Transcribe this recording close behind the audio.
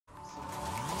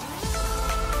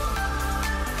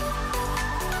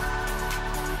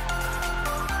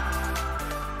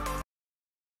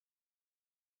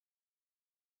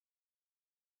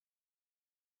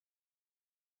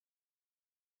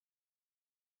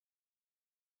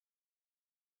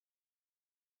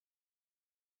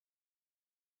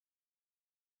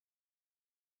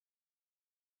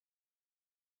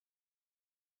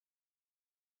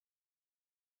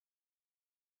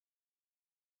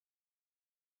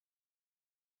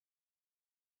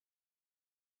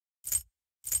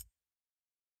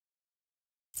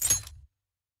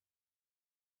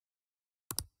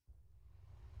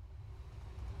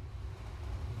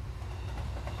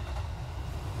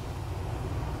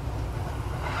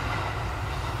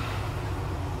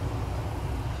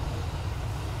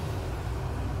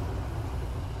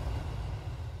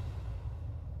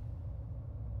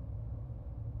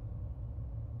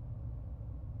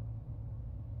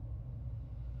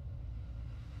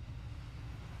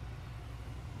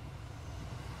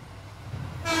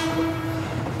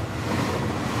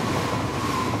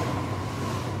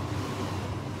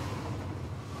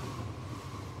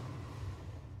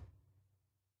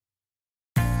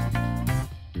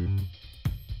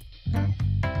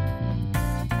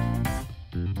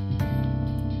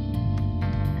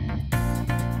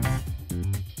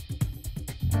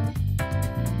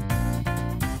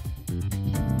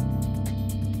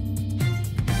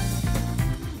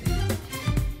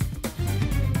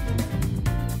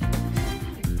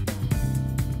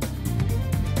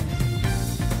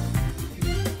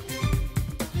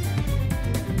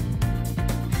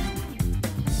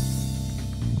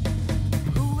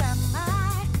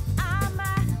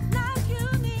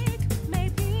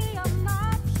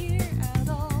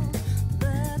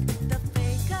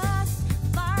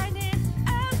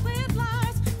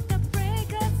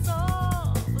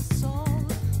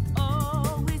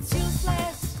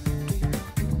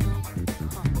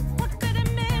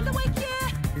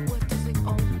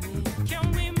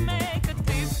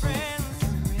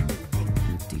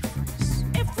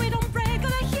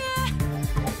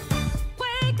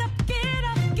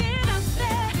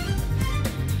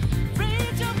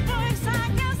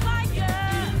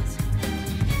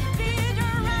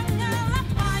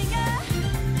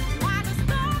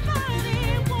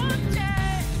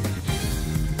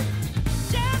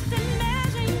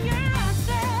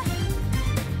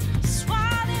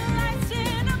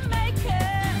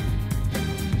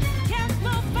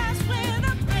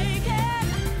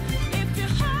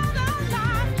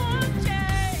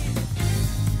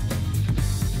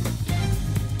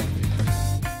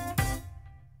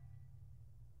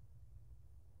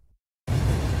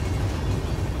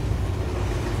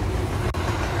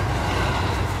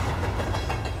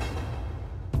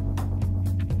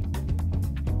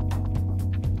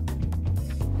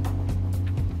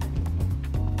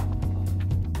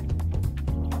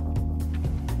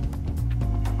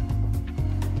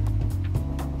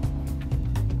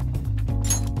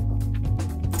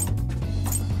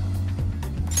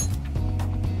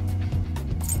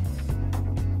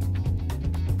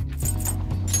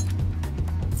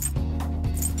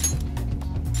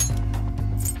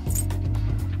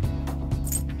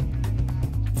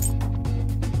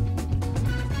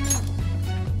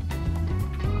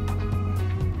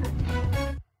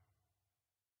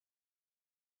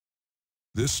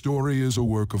This story is a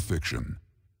work of fiction.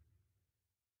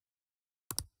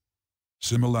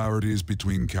 Similarities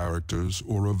between characters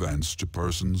or events to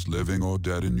persons living or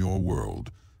dead in your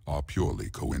world are purely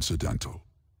coincidental.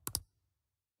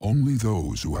 Only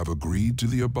those who have agreed to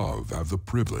the above have the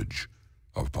privilege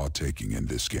of partaking in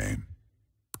this game.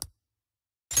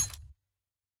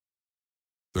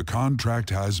 The contract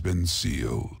has been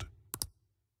sealed.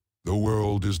 The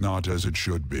world is not as it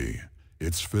should be.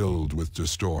 It's filled with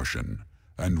distortion,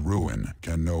 and ruin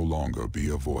can no longer be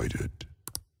avoided.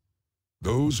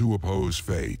 Those who oppose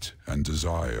fate and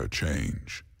desire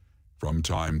change. From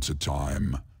time to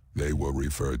time, they were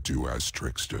referred to as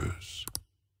tricksters.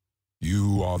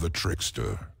 You are the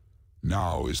trickster.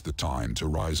 Now is the time to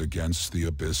rise against the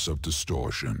abyss of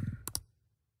distortion.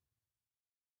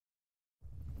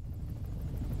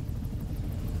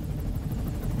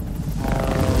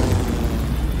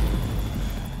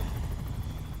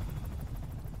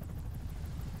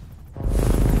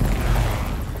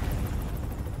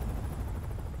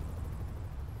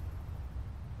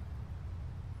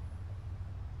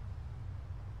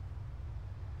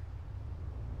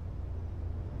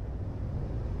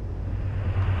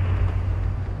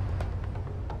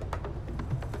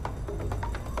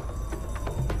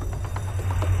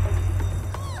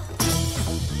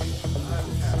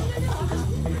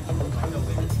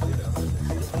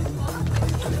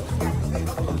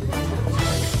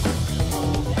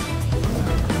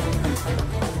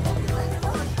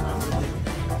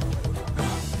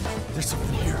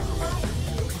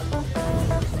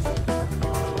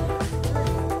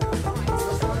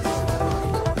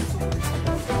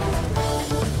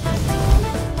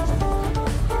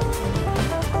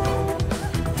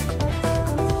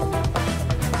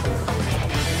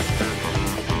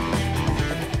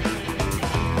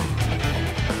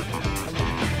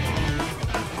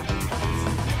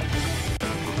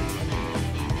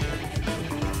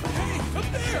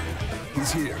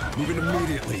 He's here. Moving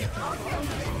immediately.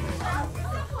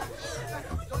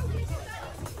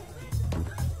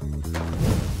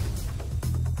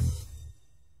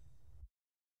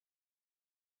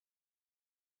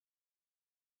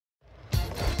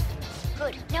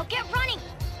 Good. Now get running!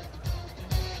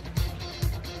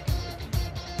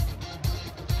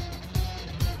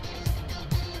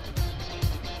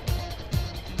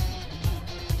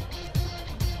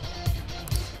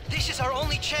 This is our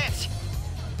only chance!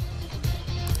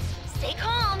 Stay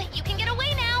calm. You can get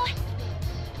away now.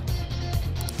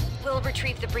 We'll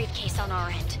retrieve the briefcase on our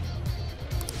end.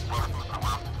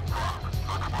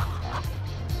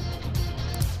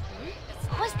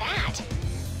 What was that?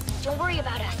 Don't worry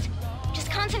about us.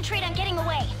 Just concentrate on getting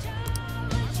away.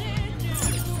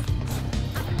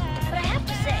 But I have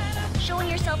to say, showing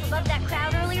yourself above that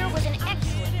crowd earlier was an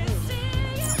excellent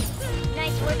move.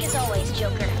 Nice work as always,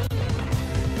 Joker.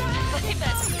 I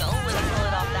bet Skull wouldn't pull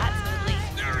it off that smoothly.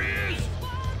 There he is!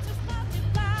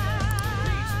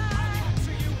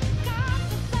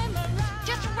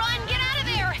 Just run! Get out of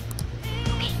there!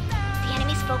 Okay, the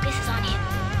enemy's focus is on him.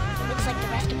 Looks like the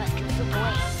rest of us can slip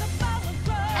away.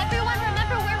 Everyone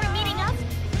remember where we're meeting up?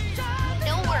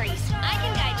 No worries, I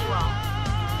can guide you all.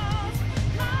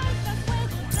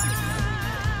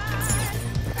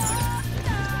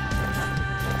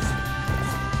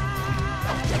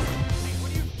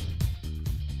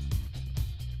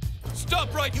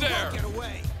 Stop right there! You won't get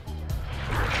away!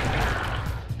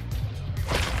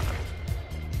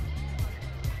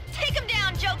 Take him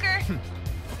down, Joker!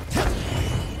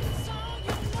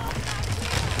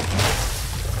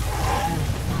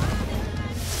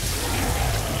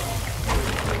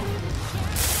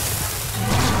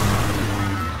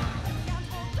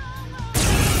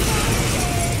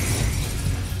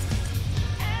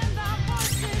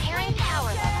 Comparing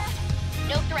power levels.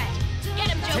 No threat. Hit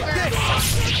him, Joker!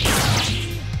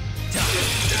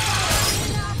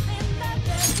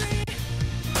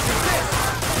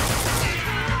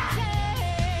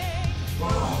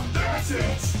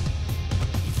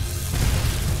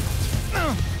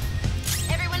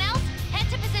 Everyone else, head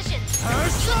to positions.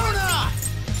 Persona!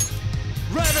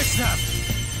 Ravish them!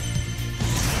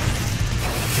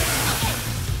 Okay,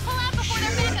 pull out before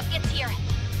their backup gets here.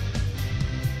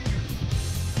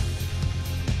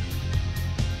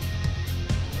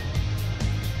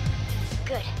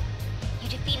 Good. You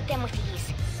defeated them with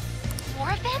ease.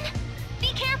 More of them? Be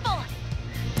careful!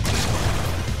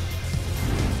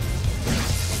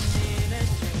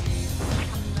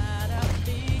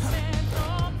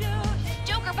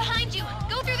 Joker, behind you!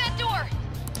 Go through that door!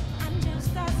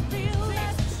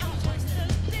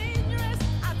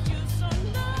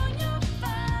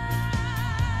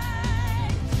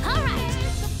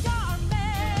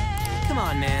 Come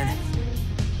on, man.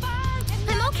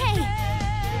 okay.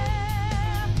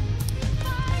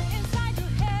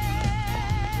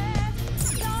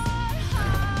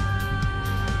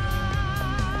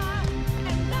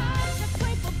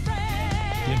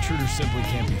 The intruder simply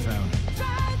can't be found.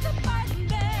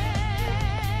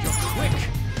 You're quick!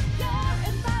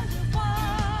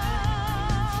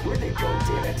 Where'd they go,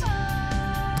 damn it? I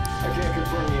can't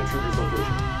confirm the intruder's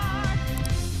location.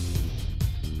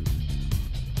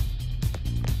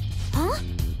 Huh?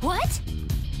 What?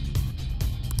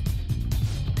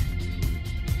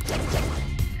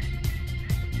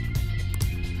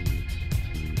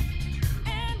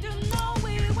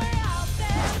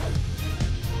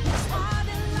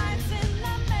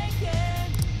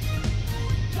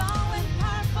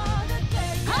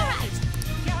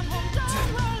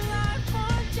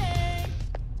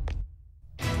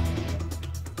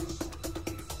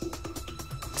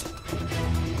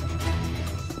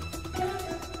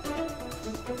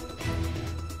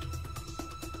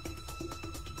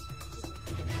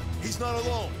 He's not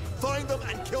alone. Find them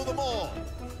and kill them all.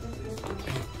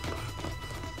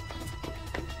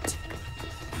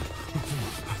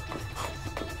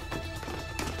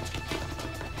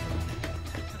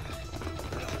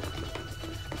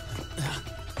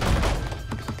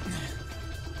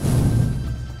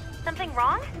 Something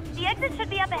wrong? The exit should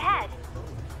be up ahead.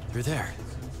 You're there.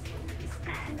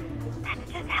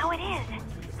 That's just how it is.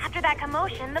 After that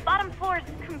commotion, the bottom floor is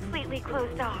completely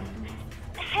closed off.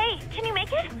 Hey, can you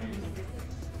make it?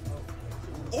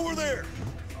 Over there.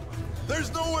 There's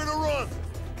nowhere to run.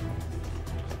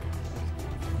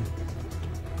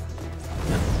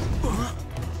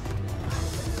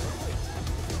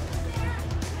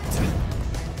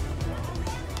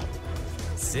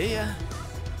 See ya.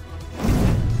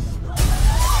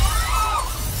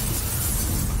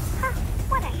 Huh,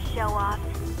 what a show-off.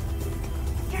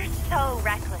 You're so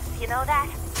reckless, you know that?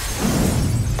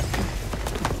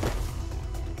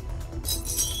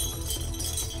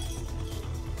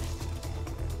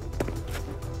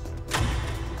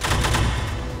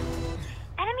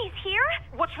 Enemies here?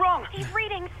 What's wrong? These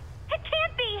readings. It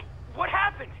can't be! What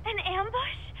happened? An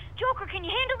ambush? Joker, can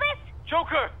you handle this?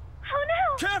 Joker! Oh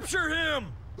no! Capture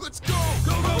him! Let's go!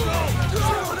 Go, go, go!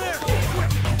 Just over there!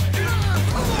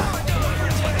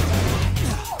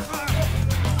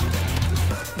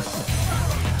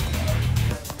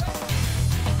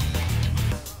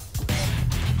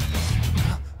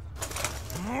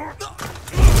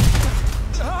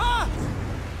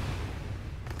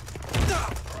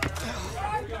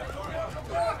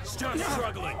 Still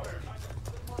struggling.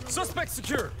 Suspect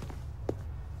secure.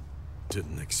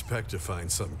 Didn't expect to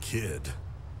find some kid.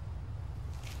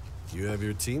 You have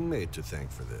your teammate to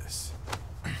thank for this.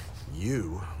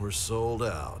 You were sold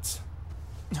out.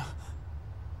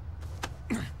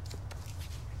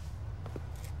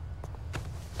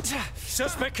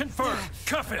 Suspect confirmed.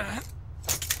 Cuff it.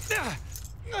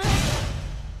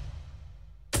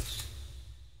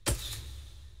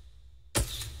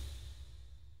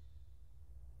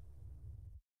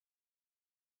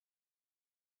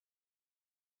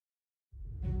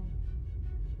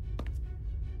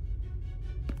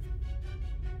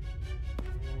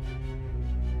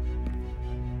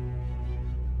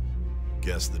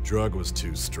 Guess the drug was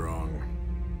too strong.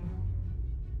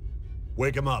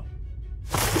 Wake him up.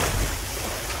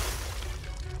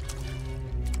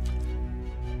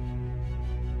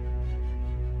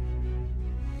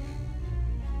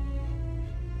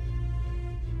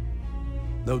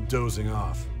 No dozing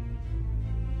off.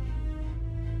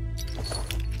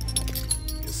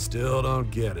 You still don't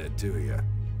get it, do you?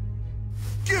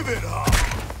 Give it up!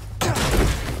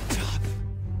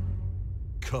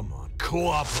 Come on,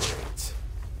 cooperate.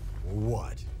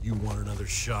 What? You want another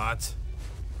shot?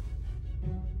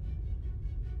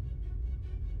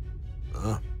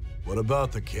 Huh? What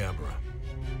about the camera?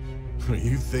 Are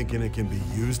you thinking it can be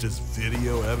used as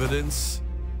video evidence?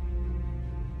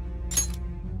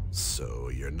 So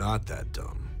you're not that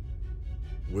dumb.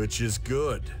 Which is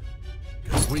good,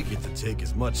 because we get to take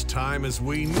as much time as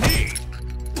we need.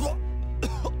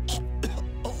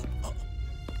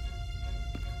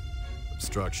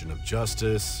 Obstruction of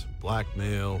justice,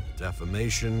 blackmail,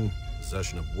 defamation,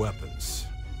 possession of weapons.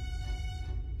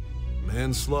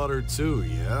 Manslaughter too,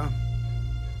 yeah?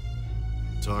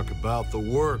 Talk about the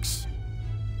works.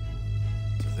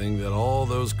 To think that all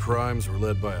those crimes were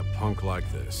led by a punk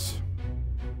like this.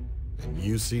 And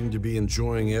you seem to be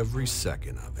enjoying every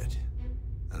second of it.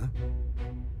 Huh?